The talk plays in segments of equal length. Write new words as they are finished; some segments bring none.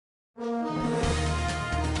In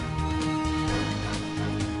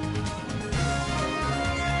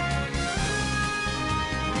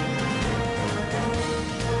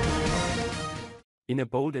a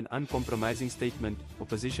bold and uncompromising statement,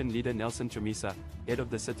 opposition leader Nelson Chamisa, head of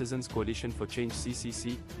the Citizens Coalition for Change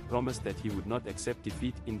 (CCC), promised that he would not accept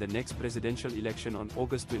defeat in the next presidential election on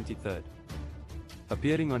August 23.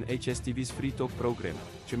 Appearing on HSTV's Free Talk program,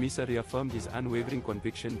 Chamisa reaffirmed his unwavering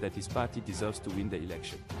conviction that his party deserves to win the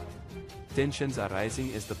election. Tensions are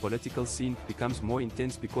rising as the political scene becomes more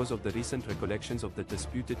intense because of the recent recollections of the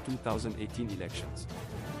disputed 2018 elections,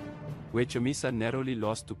 where Chamisa narrowly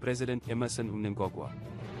lost to President Emmerson Mnangagwa.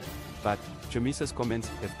 But Chamisa's comments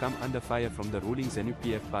have come under fire from the ruling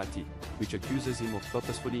ZANU-PF party, which accuses him of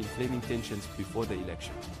purposefully inflaming tensions before the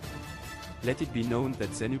election. Let it be known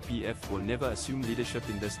that ZANU-PF will never assume leadership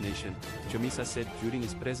in this nation, Chamisa said during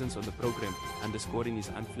his presence on the program, underscoring his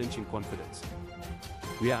unflinching confidence.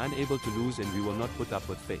 We are unable to lose and we will not put up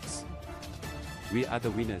with fakes. We are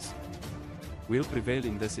the winners. We'll prevail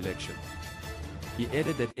in this election. He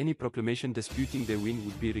added that any proclamation disputing their win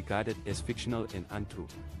would be regarded as fictional and untrue.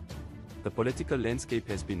 The political landscape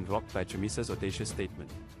has been rocked by Chamisa's audacious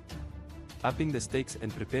statement, upping the stakes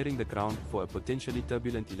and preparing the ground for a potentially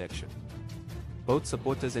turbulent election. Both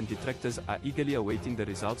supporters and detractors are eagerly awaiting the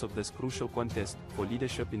results of this crucial contest for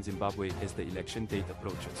leadership in Zimbabwe as the election date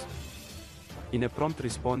approaches. In a prompt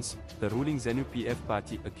response, the ruling ZANU-PF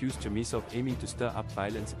party accused Chamisa of aiming to stir up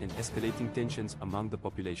violence and escalating tensions among the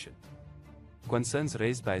population. Concerns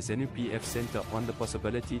raised by ZANU-PF center on the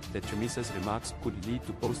possibility that Chamisa's remarks could lead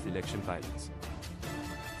to post-election violence.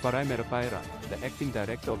 Farai Marapaira, the acting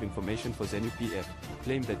director of information for ZANU-PF,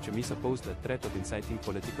 claimed that Chamisa posed a threat of inciting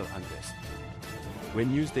political unrest. When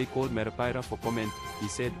Newsday called Marapaira for comment, he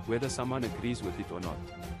said whether someone agrees with it or not,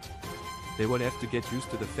 they will have to get used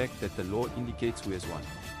to the fact that the law indicates who has won.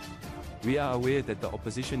 We are aware that the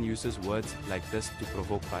opposition uses words like this to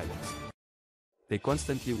provoke violence. They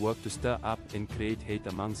constantly work to stir up and create hate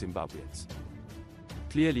among Zimbabweans.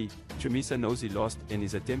 Clearly, Chamisa knows he lost and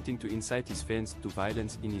is attempting to incite his fans to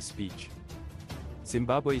violence in his speech.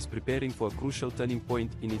 Zimbabwe is preparing for a crucial turning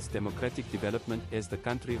point in its democratic development as the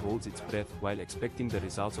country holds its breath while expecting the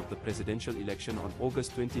results of the presidential election on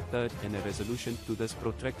August 23 and a resolution to this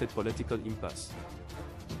protracted political impasse.